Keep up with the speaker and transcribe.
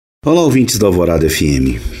Olá, ouvintes da Alvorada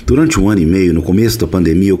FM. Durante um ano e meio, no começo da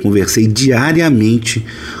pandemia, eu conversei diariamente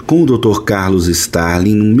com o Dr. Carlos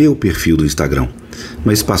Starling no meu perfil do Instagram.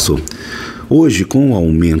 Mas passou. Hoje, com o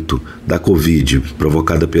aumento da Covid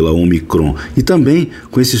provocada pela Omicron e também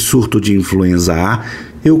com esse surto de influenza A,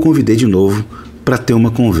 eu convidei de novo para ter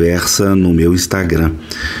uma conversa no meu Instagram.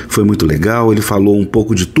 Foi muito legal, ele falou um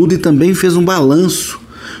pouco de tudo e também fez um balanço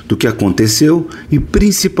do que aconteceu e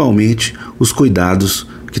principalmente os cuidados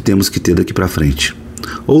que temos que ter daqui para frente.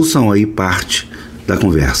 Ouçam aí parte da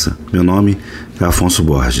conversa. Meu nome é Afonso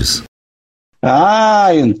Borges.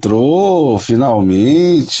 Entrou,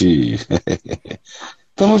 finalmente.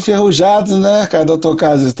 Estamos enferrujados, né, cara? Doutor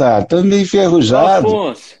Carlos está. Estamos meio enferrujados.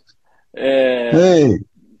 Afonso, Ei,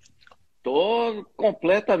 tô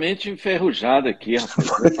completamente enferrujado aqui,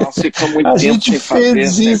 rapaz. Nós ficamos muito a tempo gente sem fazer fez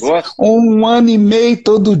esse isso negócio. um ano e meio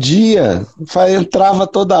todo dia. Entrava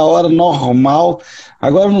toda hora, normal.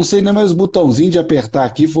 Agora eu não sei nem mais os botãozinhos de apertar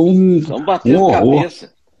aqui. Foi Estamos um batendo horror. cabeça.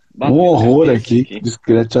 Um Batendo horror cabeça aqui. aqui. Deixa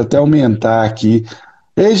eu até aumentar aqui.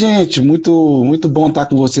 Ei, gente, muito bom estar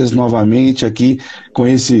com vocês novamente aqui, com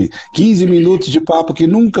esse 15 minutos de papo que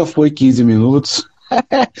nunca foi 15 minutos.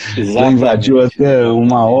 Já invadiu Exatamente, até uma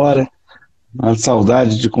exatamente. hora. Uma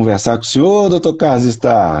saudade de conversar com o senhor, doutor Carlos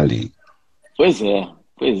Starling. Pois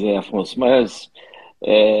é, Afonso, mas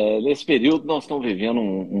nesse período nós estamos vivendo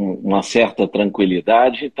uma certa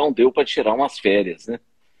tranquilidade, então deu para tirar umas férias, né?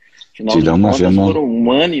 Afinal de Tiramos uma contas, fema. foram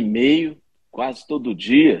um ano e meio, quase todo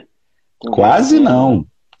dia, Quase conversando. não.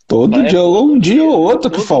 Todo dia, ou Todo um dia ou dia, outro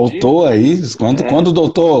que todo dia. faltou aí. Quando É, o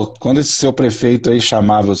doutor, quando esse seu prefeito aí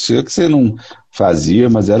chamava você, que você não fazia,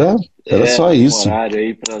 mas era só Tinha um isso. horário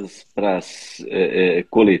aí para as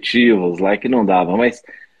coletivas lá que não dava, mas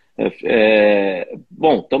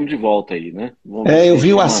bom, estamos de volta aí, né? Vamos ver se Eu a vi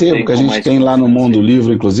gente o acervo mantém que a com gente mais tem lá no constância Mundo aí.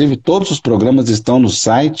 Livro, inclusive, todos os programas estão no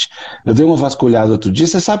site. Eu dei uma vasculhada outro dia.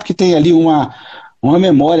 Você sabe que tem ali uma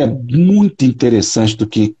memória muito interessante do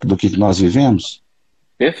que nós vivemos?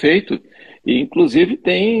 Perfeito. E, inclusive,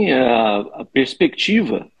 tem a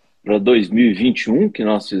perspectiva para 2021 que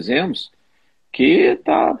nós fizemos, que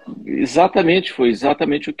foi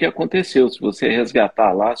exatamente o que aconteceu. Se você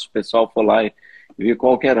resgatar lá, se o pessoal for lá e ver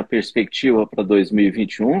qual que era a perspectiva para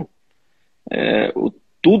 2021,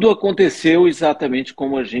 tudo aconteceu exatamente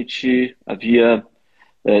como a gente havia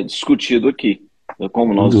discutido aqui,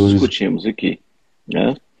 como Sem nós dúvida. discutimos aqui,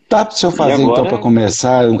 né? Dá para o senhor E fazer, então, para agora,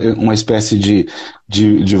 começar, uma espécie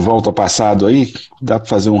de volta ao passado aí? Dá para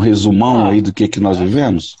fazer um resumão aí ah, do que nós tá sim,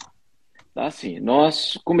 vivemos? tá sim.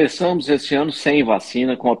 Nós começamos esse ano sem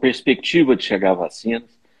vacina, com a perspectiva de chegar a vacinas,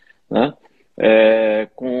 né?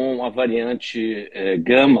 Com a variante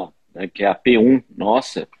Gama, né, que é a P1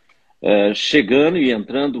 nossa, chegando e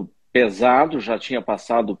entrando pesado, já tinha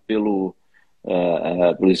passado pelo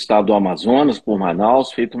estado do Amazonas, por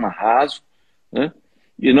Manaus, feito um arraso, né?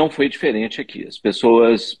 E não foi diferente aqui. As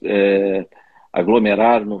pessoas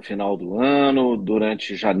aglomeraram no final do ano,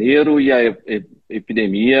 durante janeiro, e a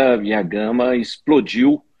epidemia e a gama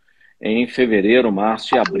explodiu em fevereiro,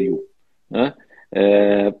 março e abril, né?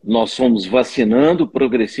 Nós fomos vacinando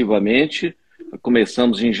progressivamente,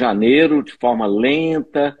 começamos em janeiro de forma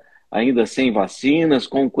lenta, ainda sem vacinas,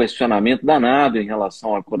 com um questionamento danado em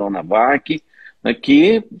relação à Coronavac, né,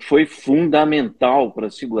 que foi fundamental para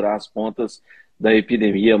segurar as pontas da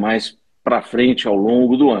epidemia mais para frente ao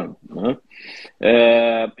longo do ano, né?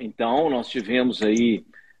 Então, nós tivemos aí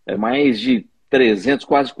mais de 300,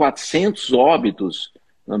 quase 400 óbitos,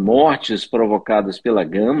 né, mortes provocadas pela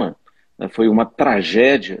gama, né, foi uma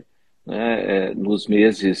tragédia, né, nos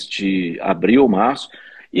meses de abril, março,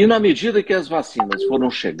 e na medida que as vacinas foram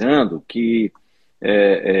chegando, que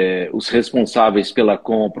os responsáveis pela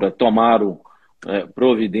compra tomaram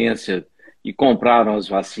providência e compraram as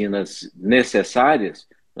vacinas necessárias,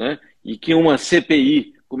 né, e que uma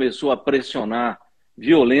CPI começou a pressionar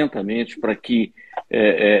violentamente para que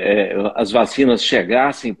as vacinas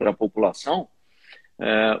chegassem para a população,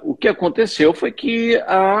 o que aconteceu foi que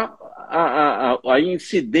a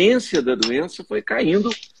incidência da doença foi caindo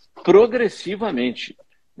progressivamente,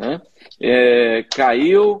 né?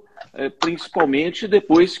 Caiu principalmente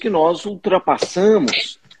depois que nós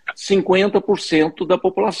ultrapassamos 50% da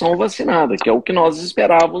população vacinada, que é o que nós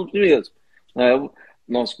esperávamos mesmo, né?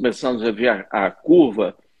 Nós começamos a ver a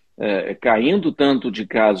curva caindo tanto de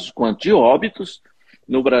casos quanto de óbitos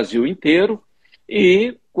no Brasil inteiro,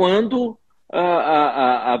 e quando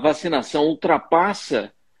a vacinação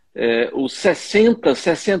ultrapassa os 60%,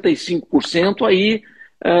 65%, aí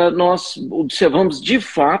nós observamos de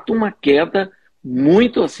fato uma queda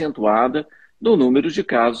muito acentuada do número de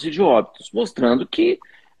casos e de óbitos, mostrando que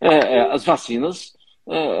as vacinas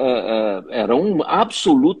eram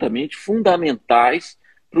absolutamente fundamentais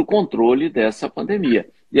para o controle dessa pandemia.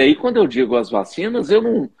 E aí, quando eu digo as vacinas, eu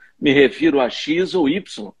não me refiro a X ou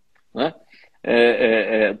Y, né?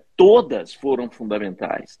 Todas foram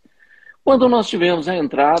fundamentais. Quando nós tivemos a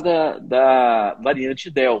entrada da variante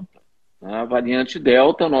Delta, né? A variante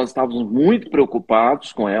Delta, nós estávamos muito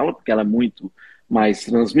preocupados com ela, porque ela é muito mais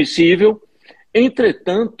transmissível.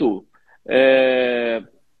 Entretanto,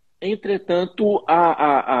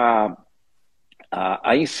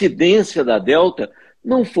 a incidência da Delta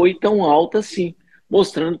não foi tão alta assim,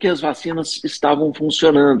 mostrando que as vacinas estavam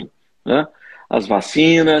funcionando, né? As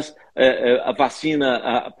vacinas,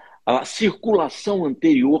 a circulação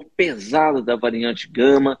anterior pesada da variante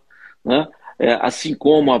Gama, né? Assim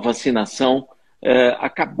como a vacinação,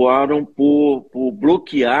 acabaram por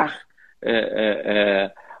bloquear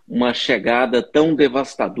uma chegada tão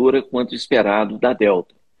devastadora quanto esperado da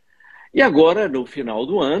Delta. E agora, no final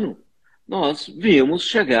do ano, nós vimos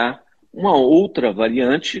chegar uma outra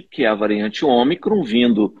variante, que é a variante Ômicron,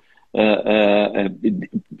 vindo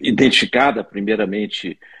identificada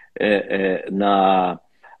primeiramente na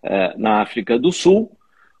África do Sul,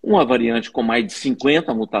 uma variante com mais de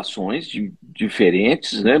 50 mutações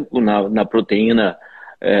diferentes, né, na proteína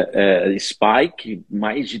Spike,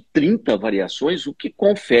 mais de 30 variações, o que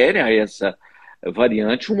confere a essa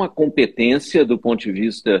variante uma competência do ponto de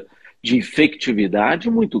vista de infectividade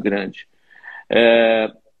muito grande.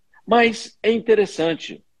 Mas é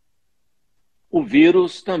interessante, o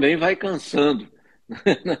vírus também vai cansando.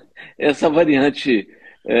 Essa variante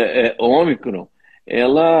Ômicron,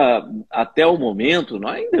 ela, até o momento,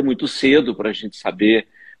 ainda é muito cedo para a gente saber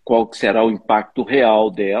qual que será o impacto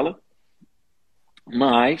real dela,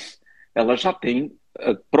 mas ela já tem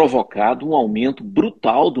provocado um aumento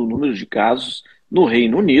brutal do número de casos no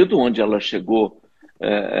Reino Unido, onde ela chegou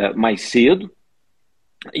mais cedo,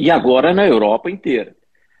 e agora na Europa inteira.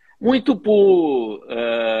 Muito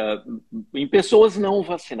em pessoas não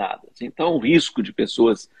vacinadas. Então, o risco de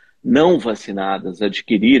pessoas não vacinadas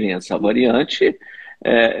adquirirem essa variante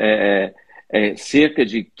é cerca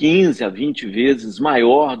de 15 a 20 vezes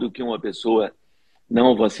maior do que uma pessoa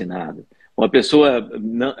não vacinada. Uma pessoa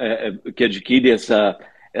que adquire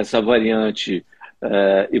essa variante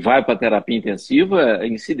e vai para a terapia intensiva, a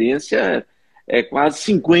incidência é quase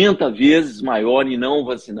 50 vezes maior em não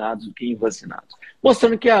vacinados do que em vacinados.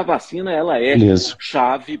 Mostrando que a vacina ela é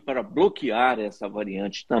chave para bloquear essa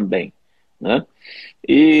variante também, né?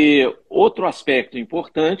 E outro aspecto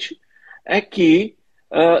importante é que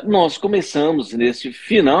nós começamos nesse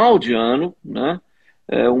final de ano, né,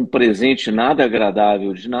 um presente nada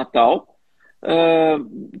agradável de Natal,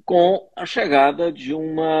 com a chegada de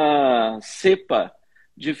uma cepa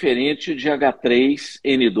diferente de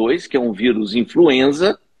H3N2, que é um vírus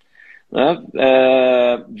influenza, né,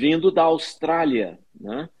 vindo da Austrália,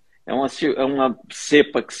 né? É uma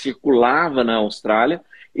cepa que circulava na Austrália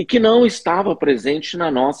e que não estava presente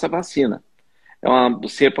na nossa vacina. É uma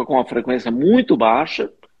cepa com uma frequência muito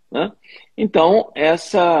baixa, né? Então,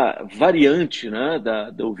 essa variante, né,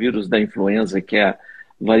 do vírus da influenza, que é a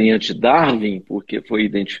variante Darwin, porque foi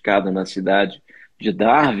identificada na cidade de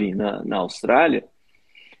Darwin, na Austrália,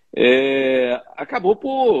 acabou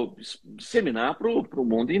por disseminar para o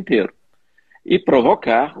mundo inteiro e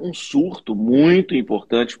provocar um surto muito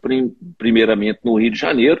importante, primeiramente no Rio de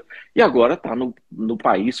Janeiro, e agora está no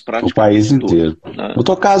país praticamente o país inteiro. Todo, né?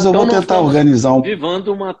 Doutor Carlos, eu vou tentar organizar um...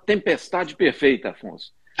 vivendo uma tempestade perfeita,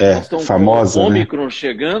 Afonso. Nós estamos famosa, com o Ômicron, né,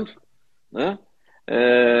 chegando, né?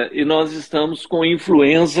 E nós estamos com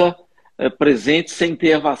influenza presente sem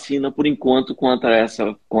ter vacina, por enquanto, contra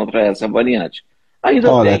essa variante.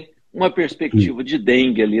 Ainda tem uma perspectiva de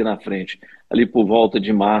dengue ali na frente, ali por volta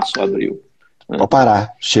de março, abril. Pode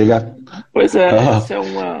parar, chega. Pois essa é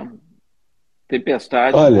uma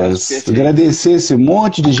tempestade. Olha, agradecer esse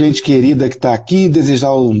monte de gente querida que está aqui,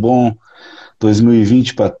 desejar um bom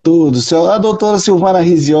 2020 para todos. A doutora Silvana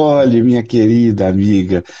Rizioli, minha querida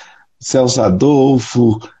amiga, Celso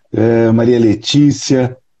Adolfo, Maria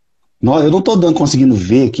Letícia. Eu não estou conseguindo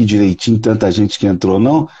ver aqui direitinho tanta gente que entrou,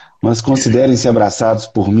 não, mas considerem-se abraçados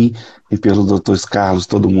por mim e pelo doutor Carlos,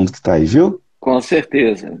 todo mundo que está aí, viu? Com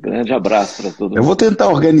certeza. Grande abraço para todo mundo. Eu vou tentar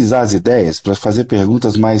organizar as ideias para fazer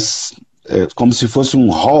perguntas mais como se fosse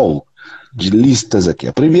um hall de listas aqui.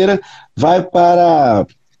 A primeira vai para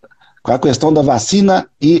a questão da vacina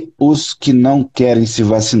e os que não querem se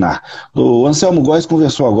vacinar. O Anselmo Góes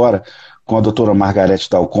conversou agora com a doutora Margarete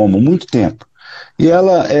Dalcomo muito tempo. E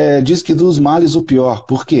ela diz que dos males o pior.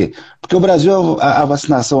 Por quê? Porque o Brasil, a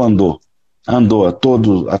vacinação andou. andou a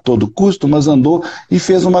todo custo, mas andou e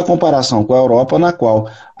fez uma comparação com a Europa, na qual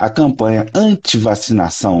a campanha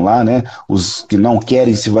anti-vacinação lá, né, os que não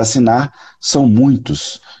querem se vacinar, são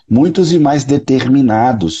muitos, muitos e mais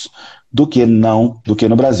determinados do que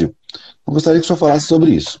no Brasil. Eu gostaria que o senhor falasse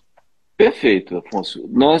sobre isso. Perfeito, Afonso.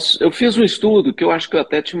 Eu fiz um estudo que eu acho que eu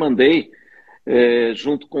até te mandei,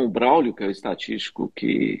 junto com o Braulio, que é o estatístico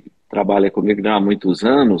que trabalha comigo há muitos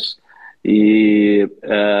anos, e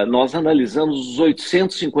nós analisamos os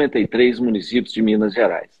 853 municípios de Minas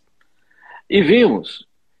Gerais. E vimos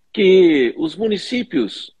que os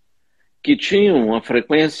municípios que tinham uma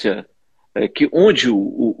frequência, onde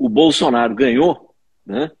o Bolsonaro ganhou,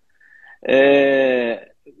 né,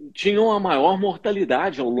 tinham a maior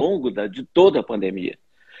mortalidade ao longo de toda a pandemia.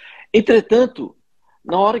 Entretanto,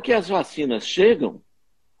 na hora que as vacinas chegam,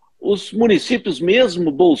 os municípios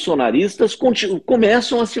mesmo bolsonaristas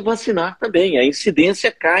começam a se vacinar também, a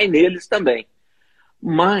incidência cai neles também,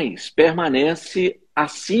 mas permanece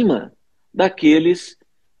acima daqueles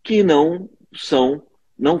que não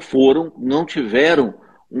tiveram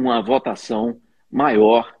uma votação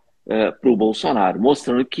maior para o Bolsonaro,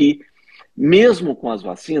 mostrando que mesmo com as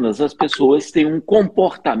vacinas, as pessoas têm um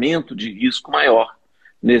comportamento de risco maior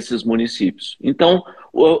nesses municípios. Então,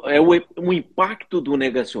 o impacto do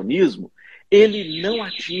negacionismo, ele não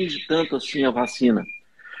atinge tanto assim a vacina,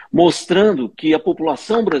 mostrando que a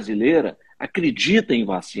população brasileira acredita em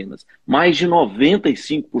vacinas. Mais de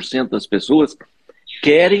 95% das pessoas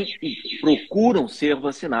querem e procuram ser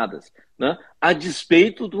vacinadas, né, a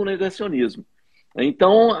despeito do negacionismo.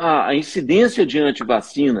 Então, a incidência de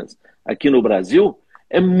antivacinas aqui no Brasil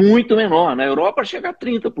é muito menor. Na Europa chega a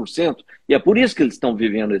 30%. E é por isso que eles estão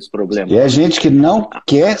vivendo esse problema. E é gente que não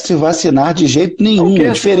quer se vacinar de jeito nenhum,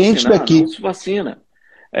 é diferente daqui. Não se vacina.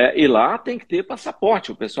 E lá tem que ter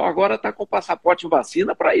passaporte. O pessoal agora está com passaporte de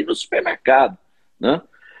vacina para ir no supermercado, né?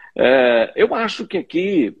 Eu acho que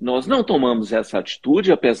aqui nós não tomamos essa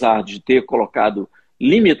atitude, apesar de ter colocado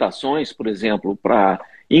limitações, por exemplo,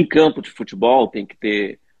 em campo de futebol tem que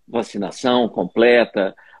ter vacinação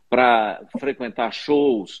completa, para frequentar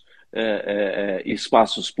shows,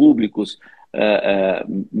 espaços públicos,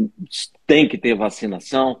 tem que ter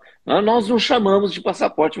vacinação. Nós não chamamos de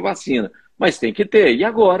passaporte de vacina, mas tem que ter. E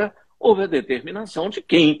agora houve a determinação de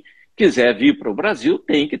quem quiser vir para o Brasil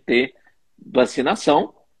tem que ter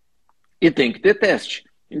vacinação e tem que ter teste.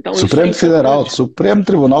 Então, Supremo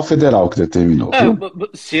Tribunal Federal que determinou.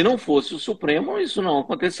 Se não fosse o Supremo, isso não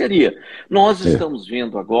aconteceria. Nós estamos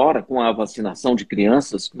vendo agora, com a vacinação de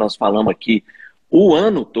crianças, que nós falamos aqui o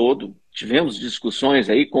ano todo, tivemos discussões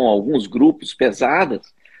aí com alguns grupos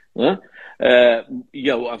pesadas, né? E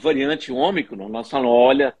a variante Ômicron, nós falamos,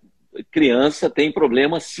 olha, criança tem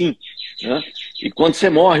problema sim, né? E quando você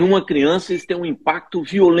morre uma criança, isso tem um impacto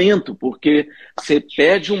violento, porque você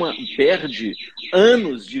perde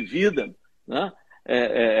anos de vida, né?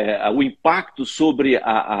 O impacto sobre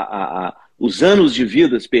os anos de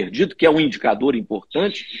vidas perdidos, que é um indicador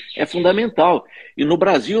importante, é fundamental. E no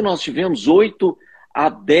Brasil nós tivemos 8 a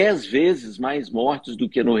 10 vezes mais mortes do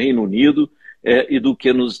que no Reino Unido e do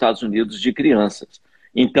que nos Estados Unidos de crianças.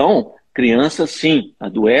 Então, criança, sim,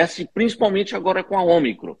 adoece, principalmente agora com a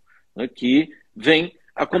Ômicron, né, que vem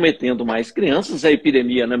acometendo mais crianças. A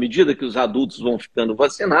epidemia, na medida que os adultos vão ficando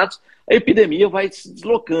vacinados, a epidemia vai se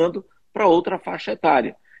deslocando para outra faixa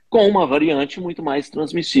etária, com uma variante muito mais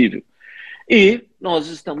transmissível. E nós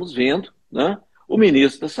estamos vendo, né, o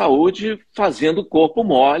ministro da Saúde fazendo corpo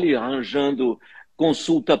mole, arranjando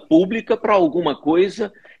consulta pública para alguma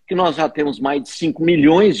coisa que nós já temos mais de 5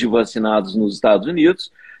 milhões de vacinados nos Estados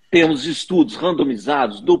Unidos, temos estudos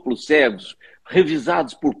randomizados, duplos cegos,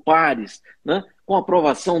 revisados por pares, né, com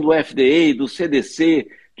aprovação do FDA, do CDC,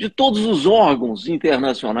 de todos os órgãos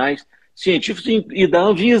internacionais científicos e da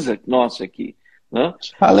Anvisa, nossa aqui. Né?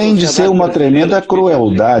 Além de ser uma tremenda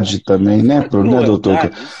crueldade também, né,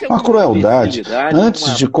 doutor? Uma crueldade.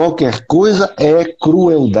 Antes de qualquer coisa, é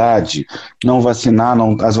crueldade. Não vacinar,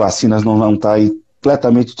 as vacinas não estão aí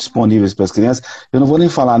completamente disponíveis para as crianças. Eu não vou nem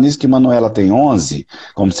falar nisso, que Manuela tem 11,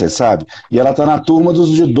 como você sabe, e ela está na turma dos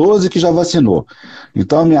de 12 que já vacinou.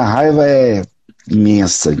 Então a minha raiva é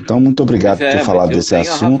imensa. Então, muito obrigado por ter falado desse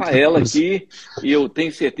assunto. Eu tenho a Rafaela aqui e eu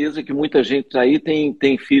tenho certeza que muita gente aí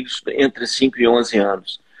tem filhos entre 5 e 11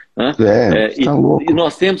 anos. Né? Tá louco. E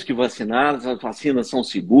nós temos que vacinar, as vacinas são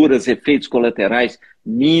seguras, efeitos colaterais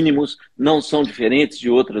mínimos, não são diferentes de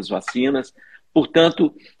outras vacinas.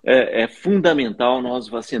 Portanto, é fundamental nós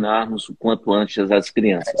vacinarmos o quanto antes as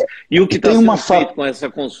crianças. E o que está sendo feito com essa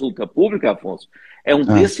consulta pública, Afonso, é um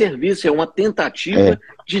desserviço, é uma tentativa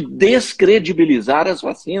de descredibilizar as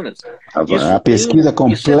vacinas. A pesquisa é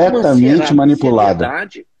completamente manipulada.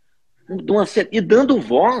 E dando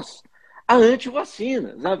voz a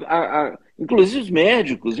antivacinas. Inclusive os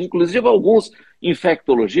médicos, inclusive alguns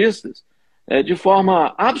infectologistas, de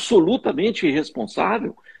forma absolutamente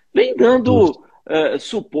irresponsável, vem dando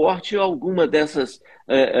suporte a alguns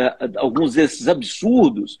desses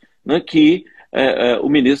absurdos, né, que o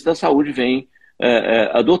ministro da Saúde vem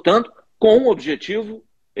adotando com um objetivo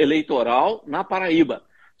eleitoral na Paraíba.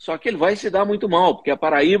 Só que ele vai se dar muito mal, porque a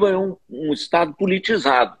Paraíba é um estado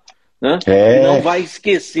politizado. Né? E não vai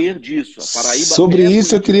esquecer disso. A Paraíba Sobre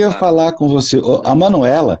isso eu queria falar com você. A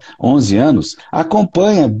Manuela, 11 anos,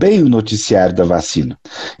 acompanha bem o noticiário da vacina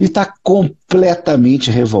e está completamente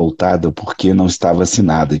revoltada porque não está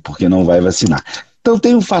vacinada e porque não vai vacinar. Então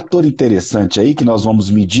tem um fator interessante aí que nós vamos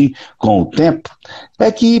medir com o tempo,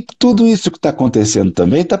 é que tudo isso que está acontecendo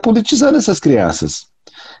também está politizando essas crianças.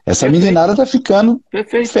 Essa meninada tá ficando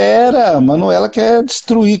fera. Manuela quer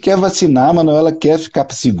destruir, quer vacinar, Manuela quer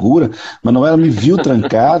ficar segura. Manuela me viu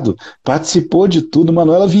trancado, participou de tudo.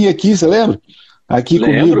 Manuela vinha aqui, você lembra? Aqui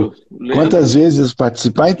comigo. Quantas vezes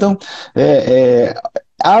participar? Então,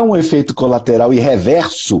 há um efeito colateral e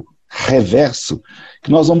reverso, que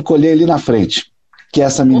nós vamos colher ali na frente. Que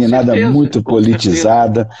essa meninada muito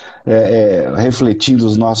politizada, refletindo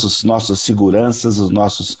nossas seguranças,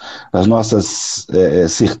 as nossas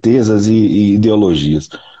certezas e ideologias.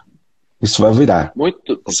 Isso vai virar.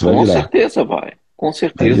 Com certeza vai. Com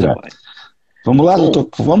certeza vai. Vamos lá, doutor.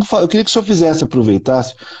 Eu queria que o senhor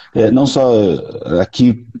aproveitasse, não só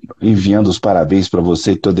aqui enviando os parabéns para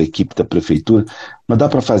você e toda a equipe da prefeitura, mas dá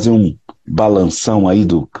para fazer um balanção aí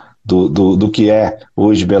do que é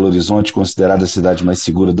hoje Belo Horizonte, considerada a cidade mais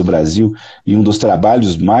segura do Brasil e um dos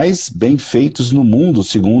trabalhos mais bem feitos no mundo,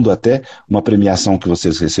 segundo até uma premiação que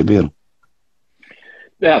vocês receberam?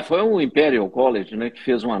 Foi o Imperial College, né, que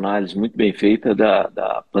fez uma análise muito bem feita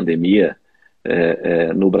da pandemia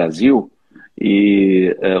no Brasil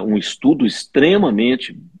e um estudo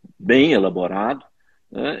extremamente bem elaborado,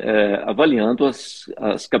 né, avaliando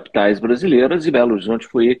as capitais brasileiras, e Belo Horizonte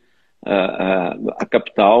foi a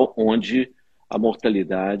capital onde a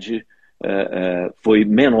mortalidade foi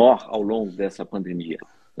menor ao longo dessa pandemia.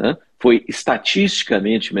 Né? Foi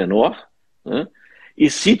estatisticamente menor, né? E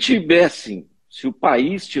se o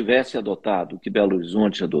país tivesse adotado o que Belo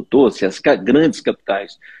Horizonte adotou, se as grandes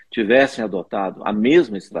capitais tivessem adotado a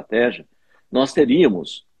mesma estratégia, nós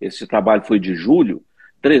teríamos, esse trabalho foi de julho,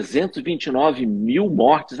 329 mil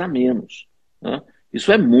mortes a menos. Né?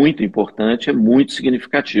 Isso é muito importante, é muito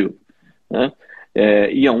significativo. Né?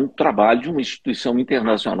 E é um trabalho de uma instituição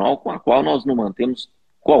internacional com a qual nós não mantemos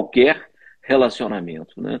qualquer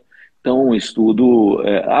relacionamento. Né? Então, um estudo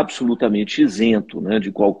absolutamente isento, né,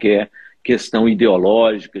 de qualquer questão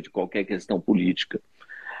ideológica, de qualquer questão política.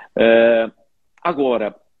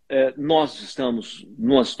 Agora, nós estamos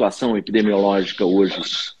numa situação epidemiológica hoje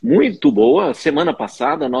muito boa. Semana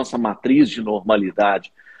passada, a nossa matriz de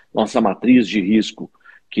normalidade, nossa matriz de risco,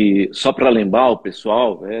 que, só para lembrar o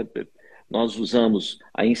pessoal, nós usamos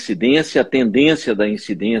a incidência, a tendência da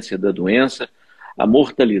incidência da doença, a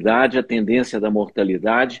mortalidade, a tendência da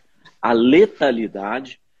mortalidade, a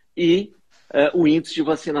letalidade e o índice de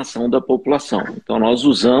vacinação da população. Então nós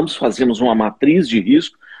fazemos uma matriz de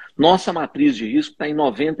risco, nossa matriz de risco está em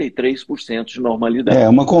 93% de normalidade. É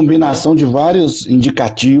uma combinação de vários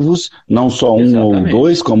indicativos, não só um ou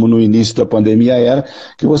dois, como no início da pandemia era,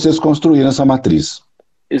 que vocês construíram essa matriz.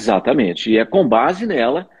 Exatamente, e é com base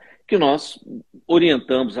nela que nós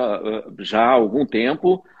orientamos já há algum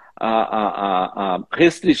tempo a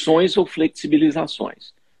restrições ou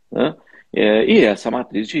flexibilizações. Né? E essa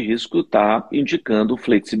matriz de risco está indicando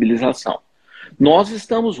flexibilização. Nós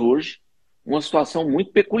estamos hoje numa situação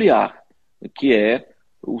muito peculiar, que é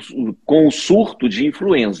com o surto de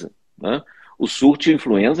influenza. Né? O surto de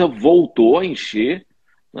influenza voltou a encher,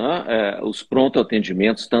 né, os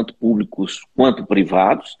pronto-atendimentos, tanto públicos quanto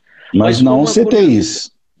privados. Mas não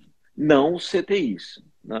CTIs. Não CTIs.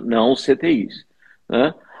 Não CTIs.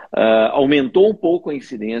 Né? Aumentou um pouco a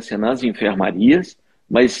incidência nas enfermarias,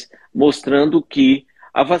 mas mostrando que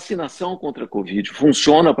a vacinação contra a Covid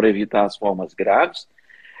funciona para evitar as formas graves.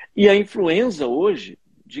 E a influenza hoje,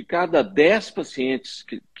 de cada 10 pacientes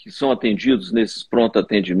que são atendidos nesses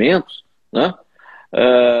pronto-atendimentos, né,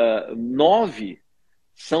 9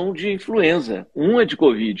 são de influenza, 1 é de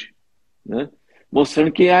Covid. Né?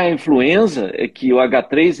 Mostrando que a influenza, que o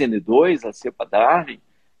H3N2, a cepa Darwin,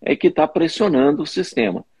 é que está pressionando o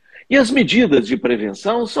sistema. E as medidas de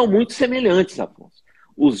prevenção são muito semelhantes, Afonso.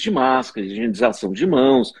 Uso de máscara, higienização de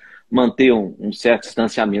mãos, manter um certo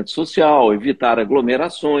distanciamento social, evitar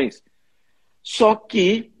aglomerações. Só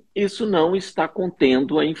que isso não está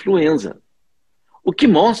contendo a influenza. O que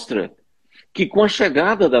mostra que com a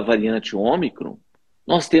chegada da variante Ômicron,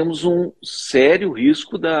 nós temos um sério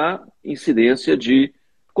risco da incidência de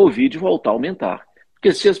Covid voltar a aumentar.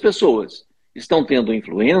 Porque se as pessoas estão tendo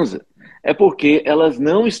influenza, é porque elas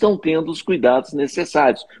não estão tendo os cuidados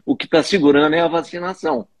necessários. O que está segurando é a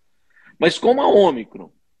vacinação. Mas como a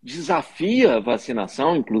Ômicron desafia a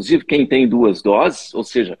vacinação, inclusive quem tem 2 doses, ou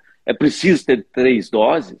seja, é preciso ter 3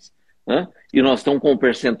 doses, né? E nós estamos com um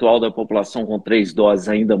percentual da população com 3 doses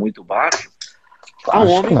ainda muito baixo, a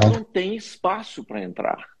Ômicron tem espaço para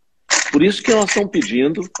entrar. Por isso que nós estamos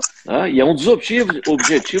pedindo, né? E é um dos objetivos,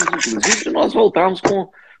 inclusive, de nós voltarmos com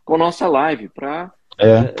a nossa live para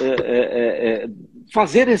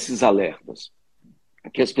fazer esses alertas,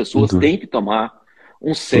 que as pessoas têm que tomar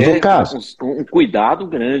um cuidado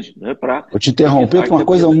grande, né, para... Vou te interromper por uma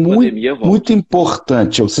coisa muito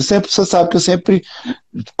importante. Você sabe que eu sempre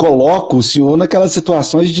coloco o senhor naquelas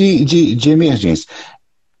situações de emergência.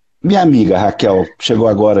 Minha amiga Raquel chegou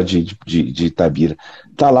agora de Itabira,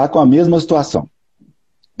 está lá com a mesma situação.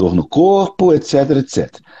 Dor no corpo, etc,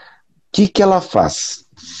 etc. O que ela faz?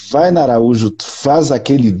 Vai na Araújo, faz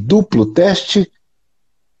aquele duplo teste.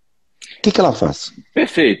 O que ela faz?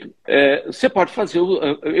 Perfeito. Você pode fazer,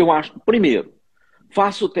 eu acho, primeiro,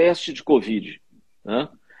 faça o teste de Covid. Né?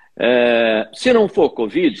 Se não for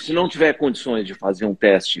Covid, se não tiver condições de fazer um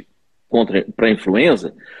teste para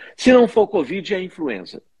influenza, se não for Covid, é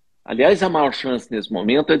influenza. Aliás, a maior chance nesse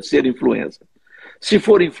momento é de ser influenza. Se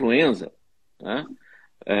for influenza, né,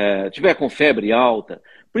 tiver com febre alta,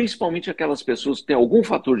 principalmente aquelas pessoas que têm algum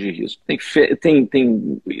fator de risco,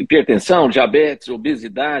 tem hipertensão, diabetes,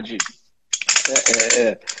 obesidade,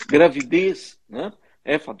 gravidez, né,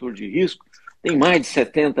 é fator de risco, tem mais de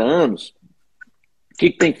 70 anos, o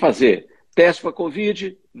que tem que fazer? Teste para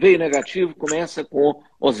Covid, veio negativo, começa com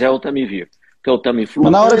oseltamivir, que é o Tamiflu.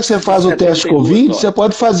 Mas na hora que você faz o teste Covid, você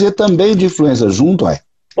pode fazer também de influenza junto, ué?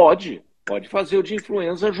 Pode fazer o de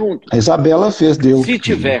influenza junto. A Isabela deu. Se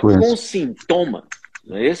tiver com sintoma,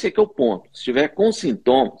 esse é que é o ponto, se tiver com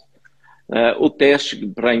sintomas, o teste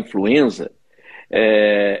para influenza,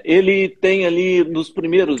 ele tem ali nos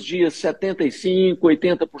primeiros dias 75%,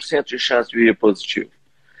 80% de chance de vir positivo.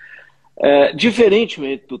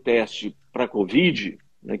 Diferentemente do teste para Covid,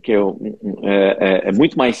 né, que é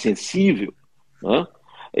muito mais sensível, né,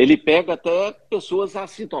 ele pega até pessoas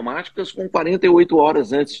assintomáticas com 48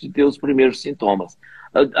 horas antes de ter os primeiros sintomas.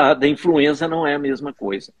 A da influenza não é a mesma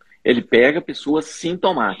coisa. Ele pega pessoas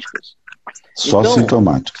sintomáticas. Só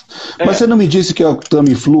sintomáticas. Mas você não me disse que o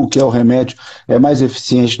Tamiflu, que é o remédio, é mais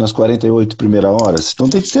eficiente nas 48 primeiras horas? Então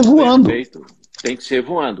tem que ser voando. Perfeito. Tem que ser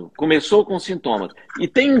voando. Começou com sintomas. E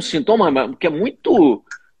tem um sintoma que é muito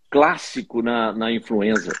clássico na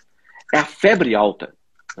influenza. É a febre alta.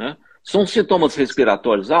 Né? São sintomas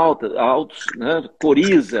respiratórios altos, né?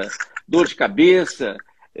 Coriza, dor de cabeça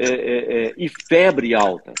e febre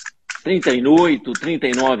alta. 38,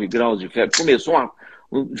 39 graus de febre. Começou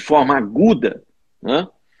de forma aguda, né?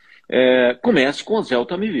 Comece com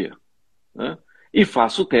oseltamivir, né? E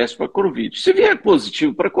faça o teste para Covid. Se vier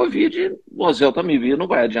positivo para Covid, o oseltamivir não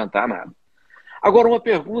vai adiantar nada. Agora, uma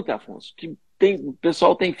pergunta, Afonso, que o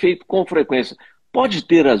pessoal tem feito com frequência. Pode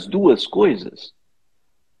ter as duas coisas?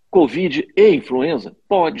 Covid e influenza?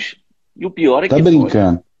 Pode. E o pior é que tá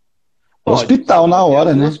brincando. Pode. Hospital na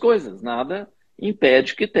hora, né? As duas coisas. Nada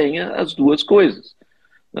impede que tenha as duas coisas,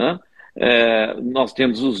 né? Nós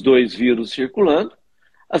temos os dois vírus circulando.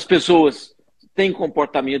 As pessoas têm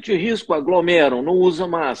comportamento de risco, aglomeram, não usam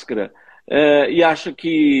máscara e acham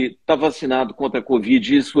que está vacinado contra a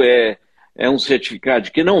Covid, isso é um certificado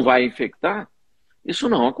de que não vai infectar. Isso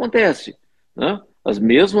não acontece, né? As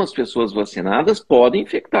mesmas pessoas vacinadas podem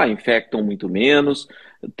infectar, infectam muito menos,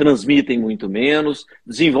 transmitem muito menos,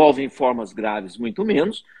 desenvolvem formas graves muito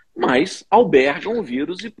menos, mas albergam o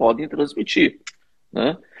vírus e podem transmitir,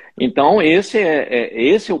 né? Então, esse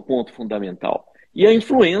é o ponto fundamental. E a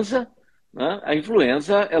influenza, né? A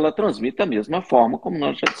influenza, ela transmite da mesma forma, como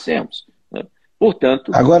nós já dissemos, né?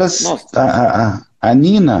 Portanto... Agora, a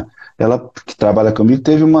Nina, ela que trabalha comigo,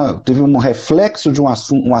 teve um reflexo de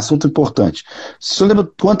um assunto importante. Você lembra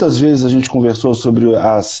quantas vezes a gente conversou sobre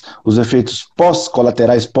os efeitos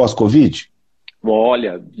colaterais pós-Covid?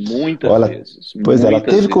 Olha, muitas vezes. Pois ela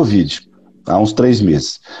teve Covid. há uns 3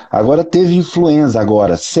 meses. Agora teve influenza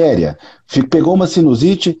agora, séria. Pegou uma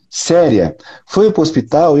sinusite séria. Foi para o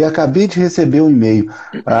hospital e acabei de receber um e-mail.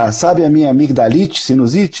 Sabe a minha amigdalite,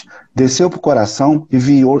 sinusite? Desceu para o coração e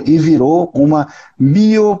virou uma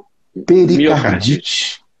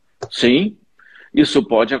miopericardite. Sim, isso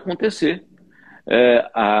pode acontecer.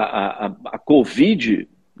 A Covid,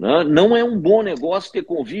 né, não é um bom negócio ter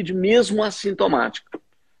Covid mesmo assintomático.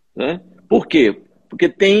 Né? Por quê? Porque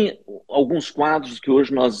tem alguns quadros que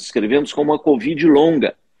hoje nós descrevemos como a Covid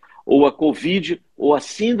longa, ou a Covid, ou a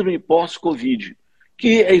síndrome pós-Covid,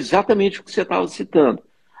 que é exatamente o que você estava citando.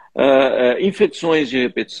 Infecções de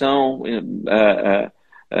repetição,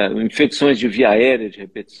 infecções de via aérea de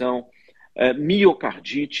repetição,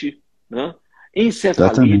 miocardite, né?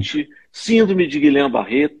 Encefalite, Exatamente. síndrome de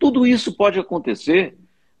Guillain-Barré, tudo isso pode acontecer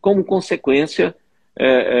como consequência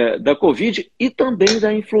da Covid e também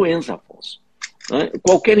da influenza, Afonso. Né?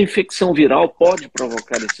 Qualquer infecção viral pode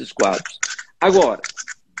provocar esses quadros. Agora,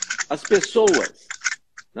 as pessoas,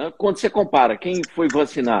 né, quando você compara quem foi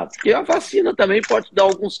vacinado, porque a vacina também pode dar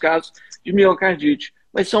alguns casos de miocardite,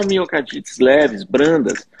 mas são miocardites leves,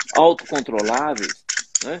 brandas, autocontroláveis,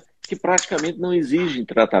 né, que praticamente não exigem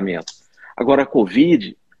tratamento. Agora, a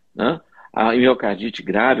Covid, né, a miocardite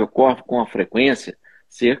grave ocorre com a frequência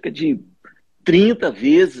cerca de 30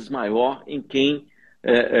 vezes maior em quem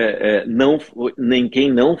não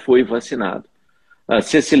foi vacinado.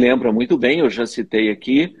 Você se lembra muito bem, eu já citei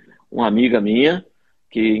aqui uma amiga minha,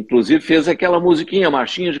 que inclusive fez aquela musiquinha,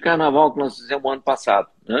 marchinha de carnaval que nós fizemos ano passado,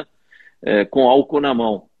 né? Com álcool na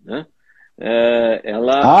mão. Né?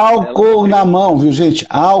 Álcool na mão, viu, gente?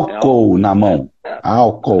 Álcool na mão.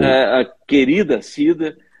 Álcool. A querida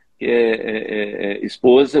Cida, que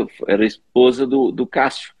era esposa do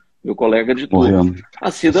Cássio, meu colega de turma. Morreu.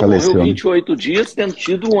 A Cida Faleceu, morreu 28 dias, tendo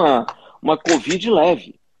tido uma Covid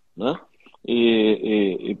leve. Né?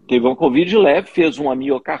 E teve uma Covid leve, fez uma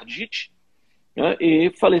miocardite, né?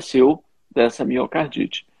 E faleceu dessa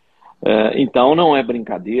miocardite. Então não é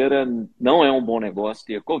brincadeira, não é um bom negócio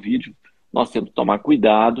ter Covid. Nós temos que tomar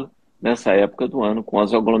cuidado nessa época do ano com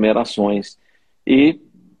as aglomerações e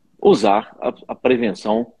usar a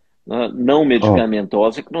prevenção, né, não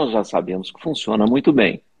medicamentosa, que nós já sabemos que funciona muito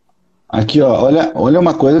bem. Aqui, ó, olha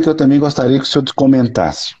uma coisa que eu também gostaria que o senhor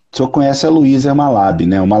comentasse. O senhor conhece a Luísa Malab,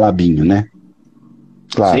 né? O Malabinho, né?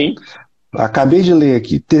 Claro. Sim. Acabei de ler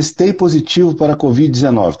aqui. Testei positivo para a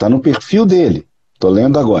Covid-19. Está no perfil dele. Estou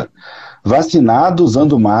lendo agora. Vacinado,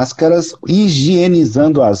 usando máscaras,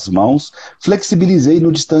 higienizando as mãos, flexibilizei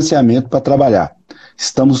no distanciamento para trabalhar.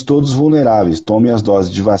 Estamos todos vulneráveis. Tome as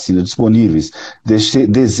doses de vacina disponíveis.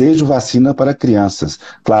 Desejo vacina para crianças.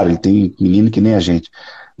 Claro, ele tem menino que nem a gente.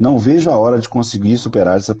 Não vejo a hora de conseguir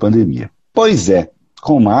superar essa pandemia. Pois é,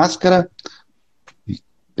 com máscara,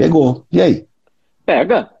 pegou. E aí?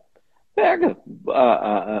 Pega.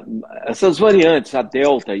 Essas variantes, a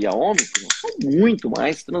Delta e a Ômicron, são muito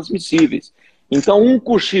mais transmissíveis. Então, um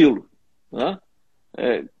cochilo, né,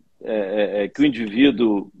 que o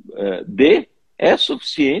indivíduo dê é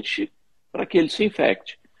suficiente para que ele se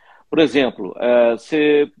infecte. Por exemplo,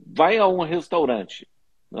 você vai a um restaurante,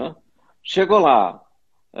 né, chegou lá,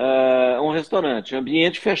 um restaurante,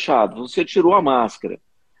 ambiente fechado, você tirou a máscara,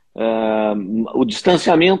 o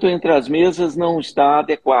distanciamento entre as mesas não está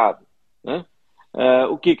adequado. Né?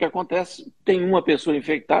 O que acontece? Tem uma pessoa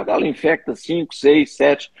infectada, ela infecta 5, 6,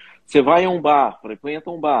 7. Você vai a um bar,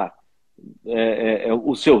 frequenta um bar,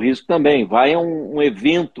 o seu risco também. Vai a um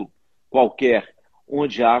evento qualquer,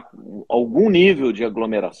 onde há algum nível de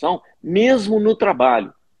aglomeração, mesmo no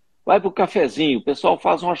trabalho. Vai para o cafezinho, o pessoal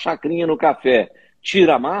faz uma chacrinha no café,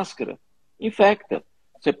 tira a máscara, infecta.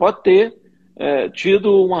 Você pode ter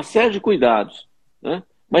tido uma série de cuidados, né?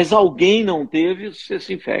 Mas alguém não teve, você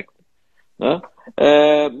se infecta. Né?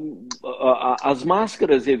 As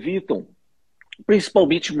máscaras evitam,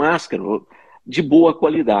 principalmente máscara de boa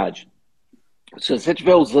qualidade. Se você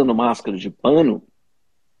estiver usando máscara de pano,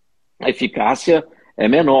 a eficácia é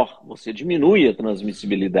menor, você diminui a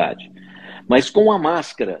transmissibilidade. Mas com a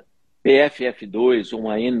máscara PFF2 ou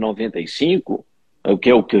uma N95, que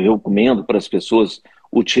é o que eu recomendo para as pessoas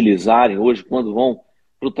utilizarem hoje quando vão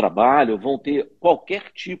para o trabalho, vão ter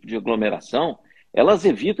qualquer tipo de aglomeração, elas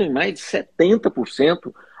evitam em mais de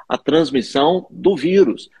 70% a transmissão do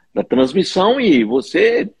vírus, da transmissão e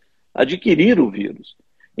você adquirir o vírus.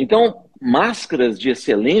 Então, máscaras de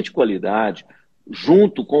excelente qualidade,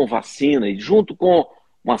 junto com vacina e junto com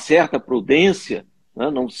uma certa prudência,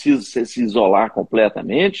 né, não precisa se isolar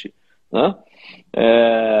completamente, né,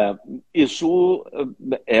 isso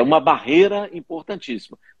é uma barreira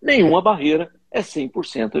importantíssima. Nenhuma barreira é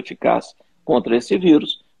 100% eficaz contra esse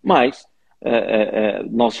vírus, mas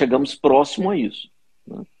nós chegamos próximo a isso,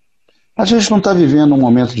 né? A gente não está vivendo um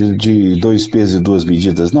momento de dois pesos e duas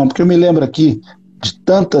medidas, não, porque eu me lembro aqui de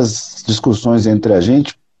tantas discussões entre a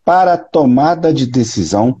gente para a tomada de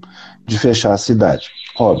decisão de fechar a cidade.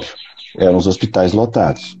 Óbvio, eram os hospitais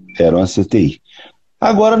lotados, eram a CTI.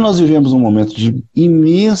 Agora nós vivemos um momento de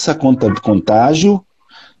imensa contágio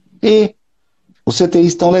e os CTIs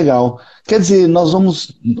estão legal. Quer dizer, nós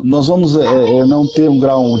vamos não ter um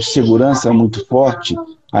grau de segurança muito forte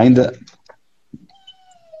ainda.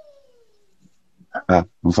 Ah,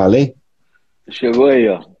 não falei? Chegou aí,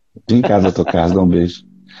 ó. Vem cá, doutor Carlos, dá um beijo.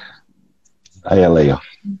 Aí ela aí, ó.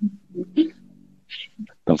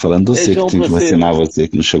 Estão falando de você, que tem que vacinar você,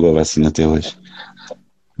 que não chegou a vacina até hoje.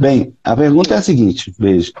 Bem, a pergunta é a seguinte,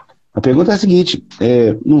 beijo. A pergunta é a seguinte,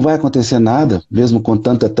 não vai acontecer nada, mesmo com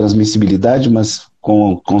tanta transmissibilidade, mas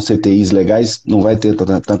com CTIs legais, não vai ter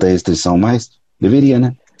tanta restrição mais? Deveria,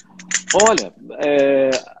 né? Olha,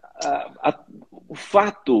 o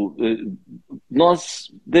fato,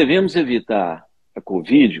 nós devemos evitar a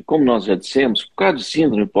Covid, como nós já dissemos, por causa de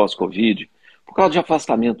síndrome pós-Covid, por causa de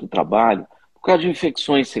afastamento do trabalho, por causa de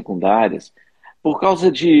infecções secundárias, por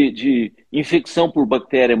causa de infecção por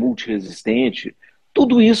bactéria multiresistente.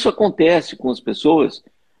 Tudo isso acontece com as pessoas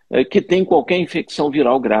que têm qualquer infecção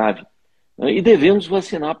viral grave. E devemos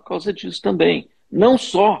vacinar por causa disso também. Não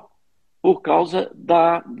só por causa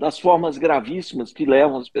das formas gravíssimas que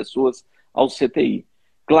levam as pessoas ao CTI.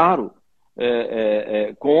 Claro,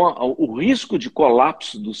 com o risco de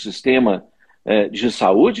colapso do sistema de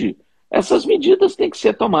saúde, essas medidas têm que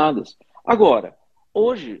ser tomadas. Agora,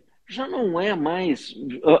 hoje já não é mais...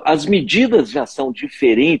 As medidas já são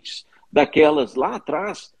diferentes daquelas lá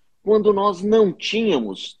atrás, quando nós não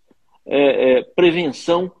tínhamos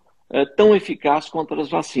prevenção tão eficaz contra as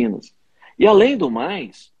vacinas. E, além do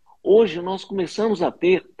mais, hoje nós começamos a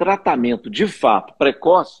ter tratamento de fato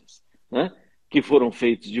precoces, né, que foram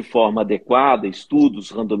feitos de forma adequada, estudos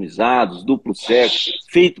randomizados, duplo cego,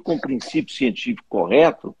 feito com princípio científico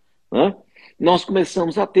correto, né, nós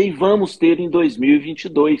começamos a ter e vamos ter em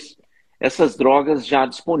 2022 essas drogas já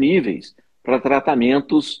disponíveis para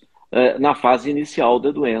tratamentos na fase inicial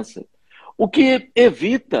da doença. O que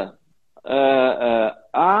evita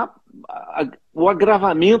o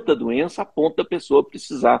agravamento da doença a ponto da pessoa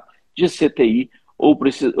precisar de CTI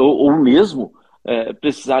ou mesmo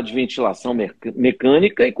precisar de ventilação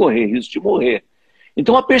mecânica e correr risco de morrer.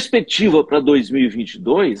 Então, a perspectiva para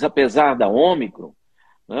 2022, apesar da Ômicron,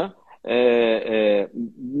 né, é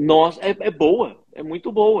boa, é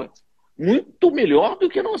muito boa. Muito melhor do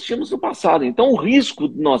que nós tínhamos no passado. Então, o risco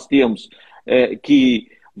de nós termos que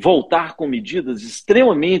voltar com medidas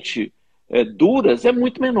extremamente duras é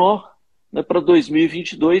muito menor, né, para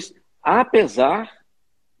 2022, apesar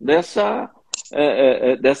dessa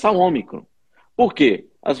Ômicron. Por quê?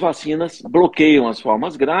 As vacinas bloqueiam as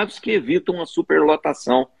formas graves que evitam a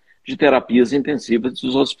superlotação de terapias intensivas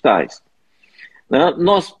dos hospitais. Né?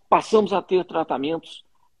 Nós passamos a ter tratamentos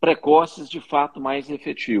precoces de fato mais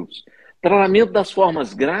efetivos. Tratamento das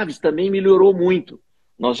formas graves também melhorou muito.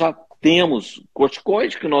 Nós já temos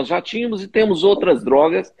corticoide, que nós já tínhamos, e temos outras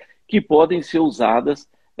drogas que podem ser usadas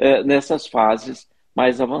nessas fases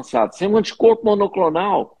mais avançadas. Tem um anticorpo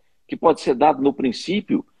monoclonal, que pode ser dado no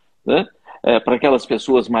princípio, né, para aquelas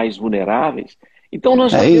pessoas mais vulneráveis. Então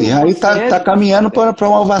nós aí está caminhando para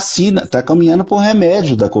uma vacina, está caminhando para um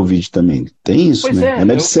remédio da Covid também. Tem isso, pois né?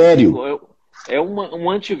 Remédio sério. Um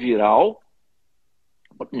antiviral.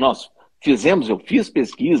 Eu fiz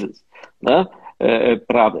pesquisas, né,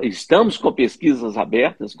 estamos com pesquisas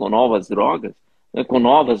abertas com novas drogas, né, com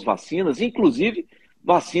novas vacinas, inclusive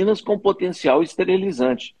vacinas com potencial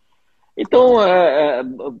esterilizante. Então,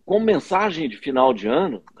 com mensagem de final de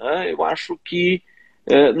ano, né, eu acho que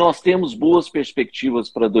nós temos boas perspectivas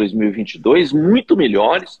para 2022, muito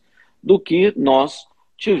melhores do que nós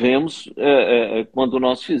tivemos quando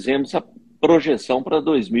nós fizemos a projeção para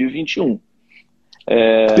 2021.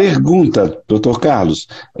 Pergunta, doutor Carlos,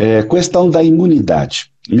 questão da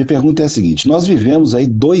imunidade. Minha pergunta é a seguinte: nós vivemos aí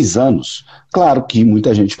 2 anos, claro que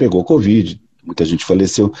muita gente pegou Covid, muita gente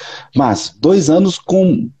faleceu, mas 2 anos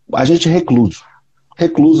com a gente recluso,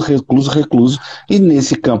 e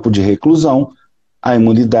nesse campo de reclusão, a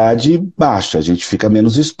imunidade baixa, a gente fica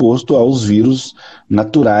menos exposto aos vírus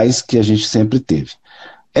naturais que a gente sempre teve.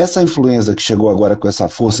 Essa influenza que chegou agora com essa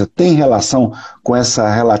força tem relação com essa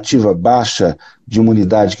relativa baixa de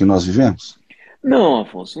imunidade que nós vivemos? Não,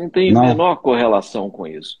 Afonso, não tem a menor correlação com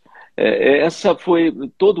isso.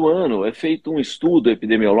 Todo ano é feito um estudo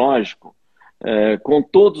epidemiológico com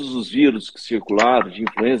todos os vírus que circularam de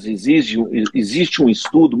influenza. Existe um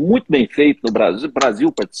estudo muito bem feito no Brasil, o Brasil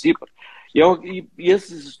participa, E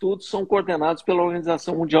esses estudos são coordenados pela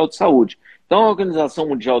Organização Mundial de Saúde. Então, a Organização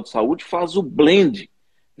Mundial de Saúde faz o blend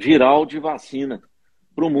viral de vacina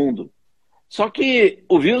para o mundo. Só que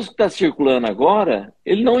o vírus que está circulando agora,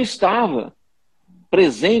 ele não estava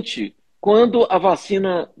presente quando a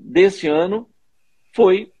vacina desse ano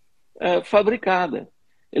foi fabricada.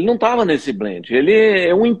 Ele não estava nesse blend, ele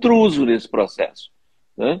é um intruso nesse processo,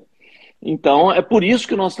 né? Então, é por isso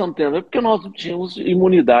que nós estamos tendo, é porque nós não tínhamos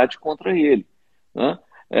imunidade contra ele, né?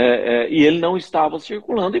 E ele não estava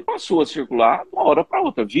circulando e passou a circular de uma hora para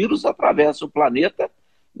outra. Vírus atravessa o planeta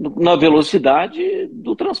na velocidade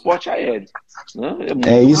do transporte aéreo, né?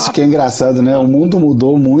 É isso rápido. Que é engraçado, né? O mundo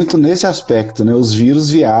mudou muito nesse aspecto, né? Os vírus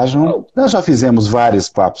viajam. Nós já fizemos vários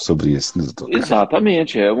papos sobre isso, né, doutor?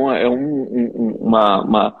 Exatamente.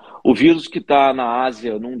 O vírus que está na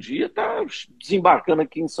Ásia num dia está desembarcando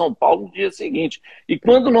aqui em São Paulo no dia seguinte. E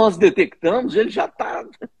quando nós detectamos, ele já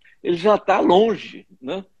tá longe,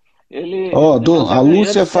 né? A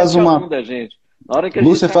Lúcia faz uma. Da gente. Na hora que a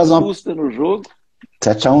Lúcia gente faz assusta no jogo.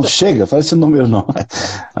 7-1 chega, faz esse número não.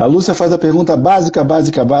 A Lúcia faz a pergunta básica,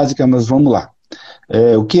 mas vamos lá.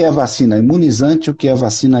 O que é vacina imunizante e o que é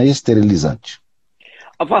vacina esterilizante?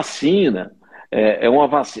 A vacina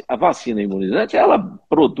a vacina imunizante, ela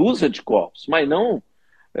produz anticorpos, mas não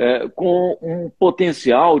com um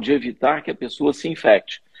potencial de evitar que a pessoa se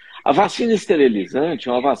infecte. A vacina esterilizante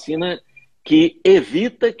é uma vacina que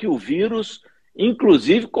evita que o vírus,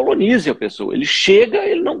 inclusive, colonize a pessoa. Ele chega,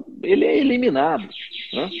 ele é eliminado,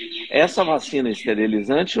 né? Essa vacina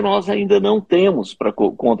esterilizante nós ainda não temos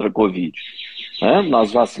contra a Covid, né?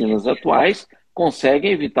 Nas vacinas atuais,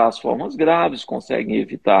 conseguem evitar as formas graves, conseguem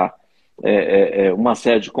evitar uma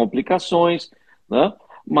série de complicações, né?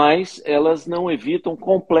 Mas elas não evitam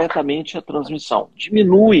completamente a transmissão,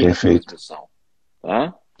 diminuem a transmissão.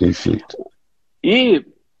 Tá? Perfeito. E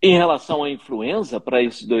em relação à influenza, para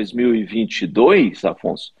esse 2022,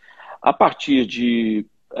 Afonso, a partir de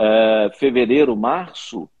fevereiro,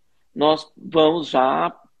 março, nós vamos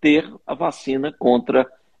já ter a vacina contra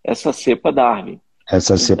essa cepa Darwin.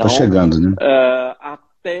 Essa cepa chegando, né?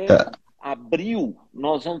 Até abril,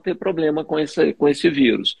 nós vamos ter problema com esse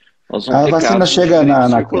vírus. A vacina chega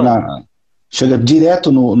chega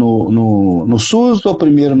direto no SUS ou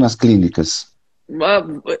primeiro nas clínicas?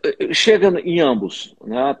 Chega em ambos,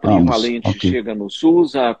 né? A trivalente chega no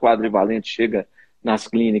SUS, a quadrivalente chega nas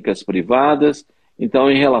clínicas privadas.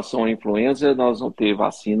 Então, em relação à influenza, nós vamos ter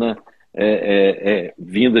vacina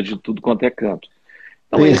vinda de tudo quanto é canto.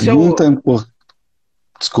 Então, pergunta importante.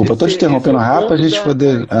 Desculpa, estou te interrompendo rápido para a gente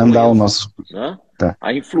poder andar o nosso... Né? Tá.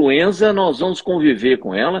 A influenza, nós vamos conviver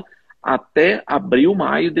com ela até abril,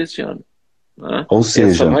 maio desse ano. Né? Ou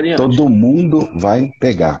seja, todo mundo vai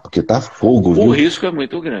pegar, porque está fogo. O risco é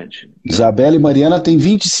muito grande. Isabela e Mariana têm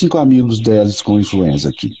 25 amigos deles com influenza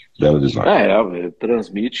aqui, Belo Horizonte.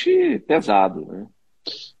 Transmite pesado, né?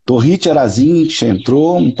 Dorrite Arazinch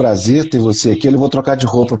entrou, um prazer ter você aqui. Eu vou trocar de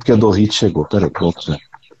roupa porque a Dorrite chegou. Peraí, pronto, já.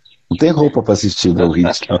 Não tem roupa para assistir o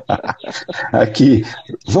Dorrite. Aqui,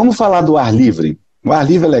 vamos falar do ar livre. O ar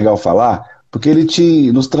livre é legal falar, porque ele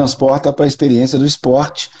nos transporta para a experiência do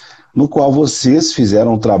esporte, no qual vocês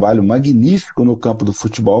fizeram um trabalho magnífico no campo do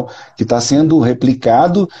futebol, que está sendo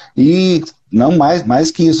replicado e não mais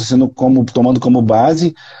que isso, tomando como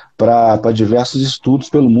base para diversos estudos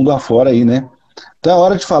pelo mundo afora aí, né? Então é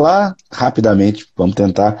hora de falar rapidamente, vamos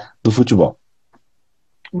tentar, do futebol.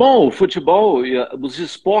 Bom, o futebol e os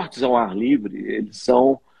esportes ao ar livre, eles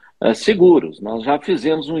são seguros. Nós já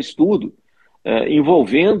fizemos um estudo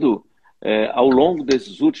envolvendo, ao longo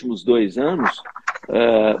desses últimos 2 anos,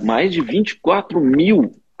 mais de 24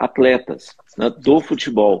 mil atletas, né, do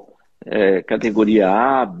futebol. Categoria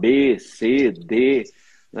A, B, C, D,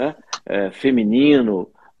 né, feminino,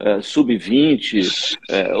 sub-20,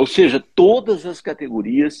 ou seja, todas as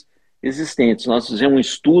categorias existentes. Nós fizemos um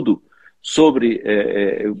estudo sobre,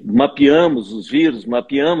 mapeamos os vírus,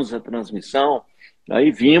 mapeamos a transmissão,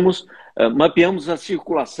 aí vimos, mapeamos a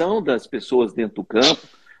circulação das pessoas dentro do campo,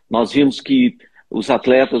 nós vimos que os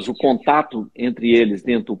atletas, o contato entre eles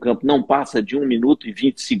dentro do campo não passa de 1 minuto e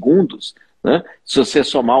 20 segundos, né? Se você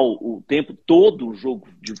somar o tempo todo do jogo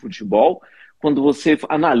de futebol, quando você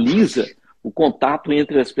analisa o contato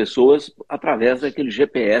entre as pessoas através daquele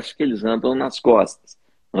GPS que eles andam nas costas,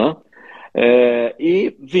 né?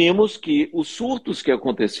 E vimos que os surtos que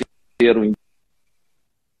aconteceram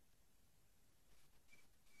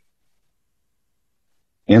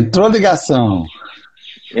Entrou ligação.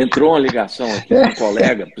 Entrou uma ligação aqui, um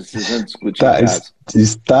colega precisando discutir caso.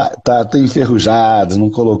 Está enferrujado, não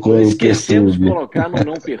colocou. Esquecemos de colocar no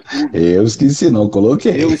não perturbe. Eu esqueci, não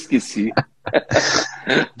coloquei. Eu esqueci.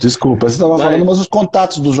 Desculpa, você estava falando, mas os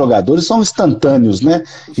contatos dos jogadores são instantâneos, né?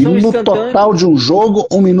 E São no total instantâneos de um jogo,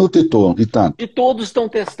 1 minuto e tanto. e todos estão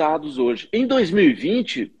testados hoje. Em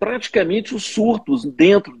 2020, praticamente os surtos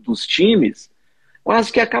dentro dos times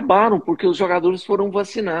quase que acabaram, porque os jogadores foram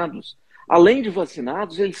vacinados. Além de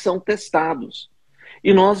vacinados, eles são testados.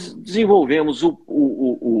 E nós desenvolvemos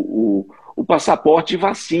o passaporte de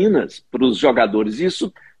vacinas para os jogadores.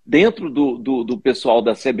 Isso dentro do pessoal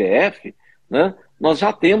da CBF, né? Nós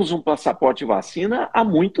já temos um passaporte de vacina há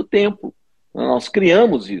muito tempo. Nós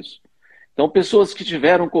criamos isso. Então, pessoas que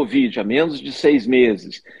tiveram Covid há menos de 6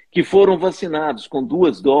 meses, que foram vacinados com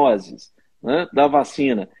 2 doses, né, da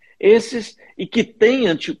vacina, esses e que têm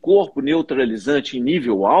anticorpo neutralizante em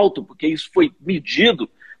nível alto, porque isso foi medido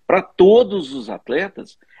para todos os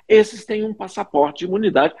atletas, esses têm um passaporte de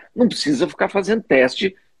imunidade. Não precisa ficar fazendo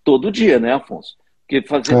teste todo dia, né, Afonso? Porque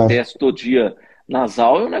fazer Claro. teste todo dia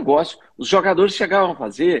nasal é um negócio. Os jogadores chegavam a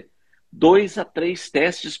fazer 2 a 3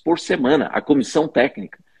 testes por semana, a comissão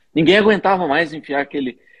técnica. Ninguém aguentava mais enfiar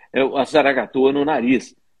a zaragatua no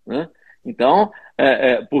nariz, né? Então,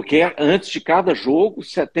 porque antes de cada jogo,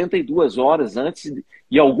 72 horas antes,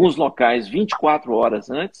 e alguns locais 24 horas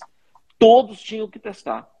antes, todos tinham que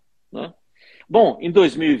testar, né? Bom, em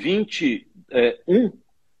 2021,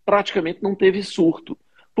 praticamente não teve surto.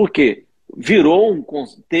 Por quê?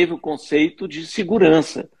 Teve o conceito de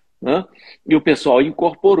segurança, né? E o pessoal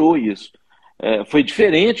incorporou isso. Foi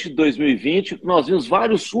diferente de 2020, que nós vimos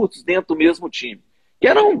vários surtos dentro do mesmo time, que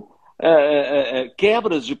eram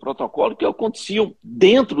quebras de protocolo que aconteciam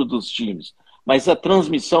dentro dos times, mas a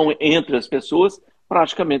transmissão entre as pessoas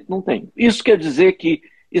praticamente não tem. Isso quer dizer que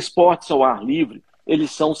esportes ao ar livre,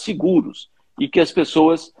 eles são seguros e que as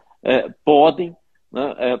pessoas podem,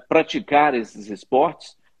 né, praticar esses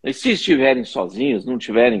esportes, e se estiverem sozinhos, não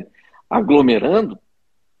estiverem aglomerando,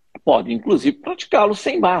 pode, inclusive, praticá-lo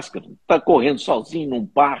sem máscara. Está correndo sozinho num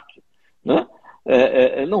parque, né?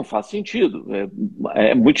 Não faz sentido,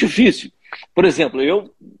 é muito difícil. Por exemplo,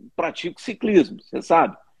 eu pratico ciclismo, você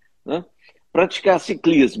sabe, né? Praticar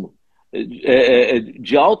ciclismo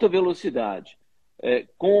de alta velocidade,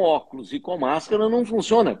 com óculos e com máscara não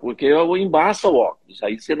funciona, porque embaça o óculos,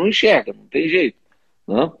 aí você não enxerga, não tem jeito,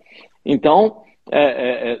 né? Então,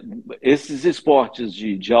 esses esportes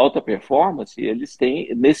de alta performance,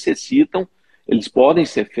 necessitam, eles podem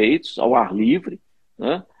ser feitos ao ar livre,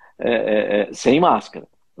 né? Sem máscara,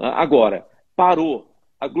 né? Agora, parou,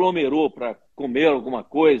 aglomerou para comer alguma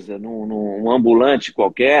coisa num ambulante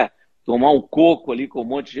qualquer, tomar um coco ali com um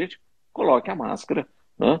monte de gente, coloque a máscara,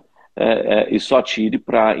 né? E só tire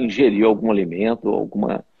para ingerir algum alimento,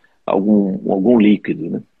 algum líquido,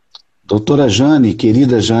 né? Doutora Jane,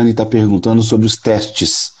 querida Jane, está perguntando sobre os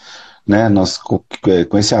testes, né? Nós,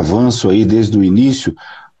 com esse avanço aí desde o início,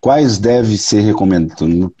 quais devem ser recomendados?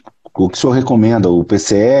 O que o senhor recomenda? O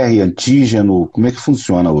PCR, antígeno, como é que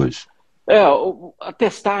funciona hoje? A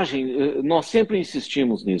testagem, nós sempre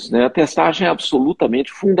insistimos nisso, né? A testagem é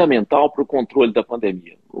absolutamente fundamental para o controle da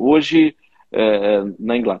pandemia. Hoje,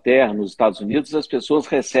 na Inglaterra, nos Estados Unidos, as pessoas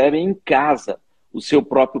recebem em casa o seu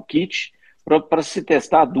próprio kit para se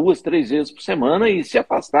testar 2, 3 vezes por semana e se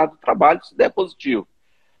afastar do trabalho se der positivo.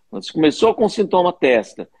 Mas começou com sintoma,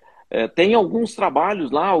 testa. Tem alguns trabalhos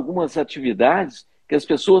lá, algumas atividades que as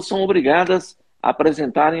pessoas são obrigadas a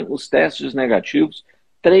apresentarem os testes negativos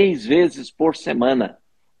 3 vezes por semana,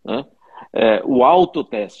 né? O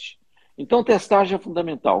autoteste. Então, testagem é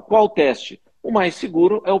fundamental. Qual teste? O mais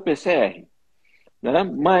seguro é o PCR, né?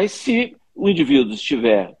 Mas se o indivíduo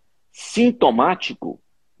estiver sintomático,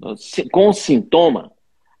 com sintoma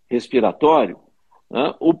respiratório,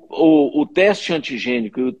 né, o teste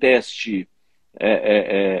antigênico e o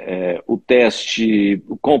teste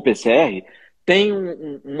com o PCR tem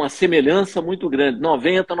uma semelhança muito grande,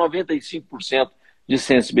 90% a 95% de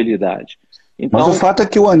sensibilidade. Então, mas o fato é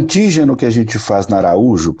que o antígeno que a gente faz na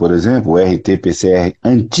Araújo, por exemplo, o RT-PCR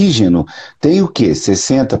antígeno, tem o quê?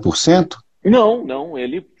 60%? Não,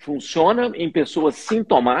 ele funciona em pessoas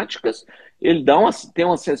sintomáticas, ele tem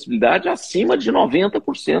uma sensibilidade acima de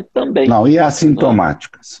 90% também. Não, e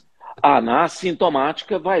assintomáticas? Na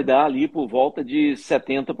assintomática vai dar ali por volta de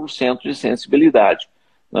 70% de sensibilidade,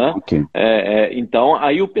 né? Okay. Então,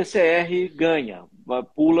 aí o PCR ganha,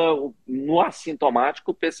 pula no assintomático,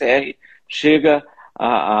 o PCR chega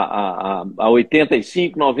a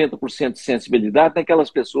 85%, 90% de sensibilidade naquelas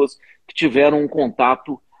pessoas que tiveram um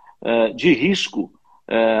contato de risco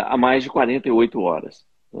a mais de 48 horas.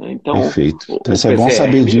 Então, perfeito. Então, isso é bom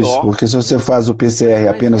saber disso, porque se você faz o PCR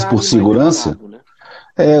apenas por segurança, né?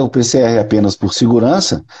 O PCR apenas por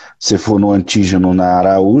segurança, se for no antígeno na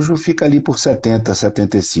Araújo, fica ali por 70,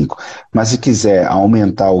 75. Mas se quiser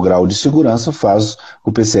aumentar o grau de segurança, faz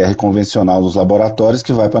o PCR convencional dos laboratórios,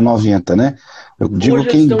 que vai para 90, né? Eu digo Hoje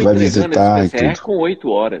eles quem estão vai entregando esse visitar e PCR tudo. com 8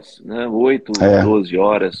 horas, né? 8, É, 12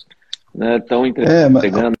 horas, né? Estão mas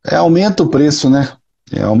entregando. aumenta o preço, né?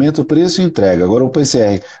 Aumenta o preço e entrega. Agora o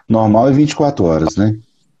PCR normal é 24 horas, né?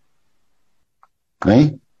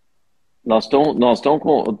 Hein? Nós estamos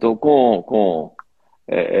com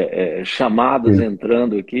chamadas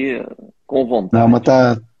entrando aqui com Não, mas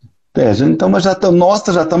vontade. tá. Então, mas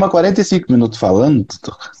nossa, já estamos há 45 minutos falando,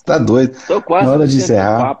 você tá doido. Então, Na quase hora de sempre um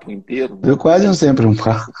encerrar, papo inteiro, deu né? quase sempre um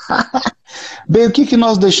papo. Bem, o que que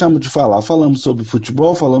nós deixamos de falar? Falamos sobre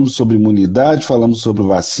futebol, falamos sobre imunidade, falamos sobre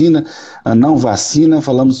vacina, a não vacina,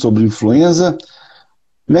 falamos sobre influenza.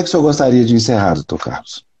 Como é que o senhor gostaria de encerrar, doutor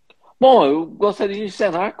Carlos? Bom, eu gostaria de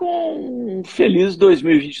encerrar com um feliz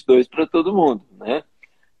 2022 para todo mundo, né?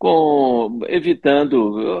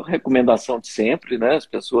 Evitando a recomendação de sempre, né? As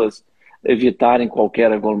pessoas evitarem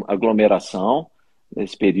qualquer aglomeração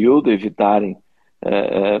nesse período, evitarem.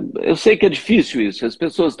 Eu sei que é difícil isso, as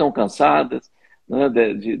pessoas estão cansadas, né,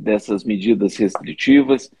 dessas medidas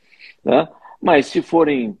restritivas, né? Mas se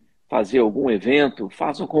forem fazer algum evento,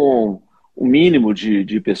 façam com o mínimo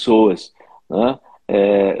de pessoas, né?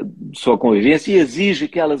 Sua convivência e exige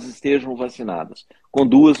que elas estejam vacinadas, com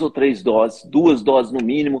 2 ou 3 doses, 2 doses no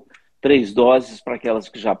mínimo, 3 doses para aquelas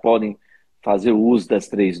que já podem fazer o uso das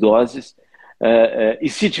 3 doses. E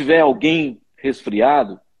se tiver alguém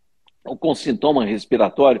resfriado ou com sintoma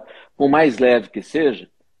respiratório, por mais leve que seja,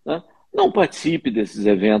 né, não participe desses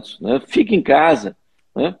eventos, né, fique em casa,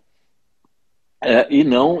 né, e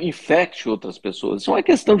não infecte outras pessoas. Isso é uma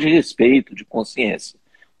questão de respeito, de consciência,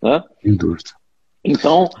 né? Sem dúvida.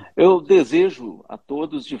 Então, eu desejo a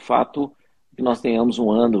todos, de fato, que nós tenhamos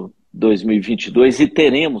um ano 2022 e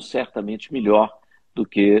teremos certamente melhor do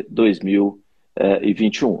que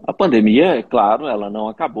 2021. A pandemia, é claro, ela não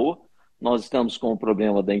acabou. Nós estamos com o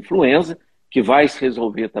problema da influenza, que vai se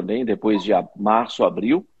resolver também depois de março,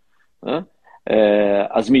 abril, né?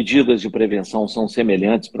 As medidas de prevenção são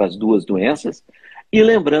semelhantes para as duas doenças. E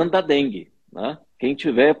lembrando da dengue, né? Quem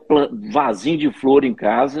tiver vasinho de flor em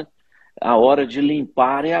casa, a hora de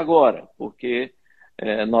limpar é agora, porque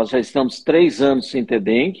nós já estamos 3 anos sem ter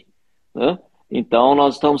dengue, né? Então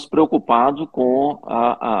nós estamos preocupados com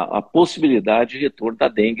a possibilidade de retorno da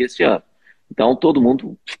dengue esse ano. Então todo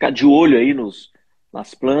mundo ficar de olho aí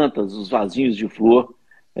nas plantas, os vasinhos de flor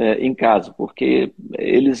em casa, porque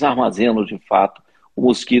eles armazenam de fato, o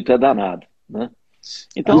mosquito é danado, né? Ano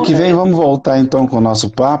Então, que vem vamos voltar então com o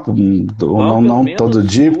nosso papo, ou vamos não, pelo não todo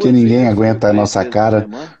menos dia, porque duas ninguém vezes ou aguenta a três nossa vezes por cara,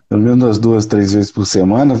 semana. pelo menos 2, 3 vezes por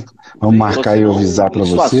semana. Vamos Sim, ou marcar se e eu não, avisar em para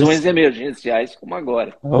vocês. situações emergenciais como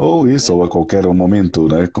agora, Ou isso, né? ou a qualquer momento,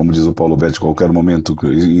 né? Como diz o Paulo Betti, qualquer momento,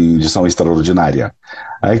 edição extraordinária.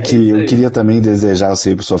 Aí É que isso eu aí. queria também desejar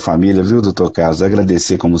você e para sua família, viu, doutor Carlos?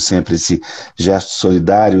 Agradecer, como sempre, esse gesto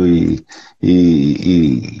solidário e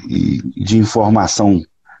de informação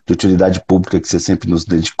de utilidade pública que você sempre nos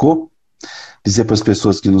dedicou. Dizer para as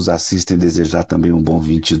pessoas que nos assistem, desejar também um bom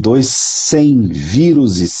 22, sem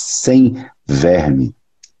vírus e sem verme.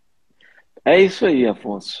 É isso aí,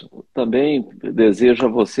 Afonso. Também desejo a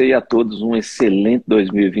você e a todos um excelente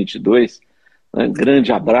 2022, né? Um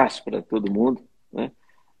grande abraço para todo mundo, né?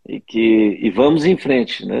 E vamos em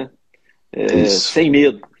frente, né? Isso, Sem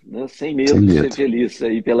medo, né? Sem sem medo de ser medo. feliz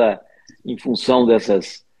aí em função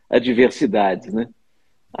dessas adversidades, né?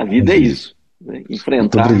 A vida é Maravilha. isso, né? Muito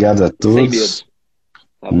Enfrentar obrigado a sem medo, todos.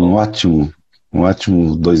 tá Um bom? ótimo, um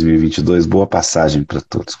ótimo 2022. Boa passagem para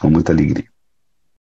todos, com muita alegria.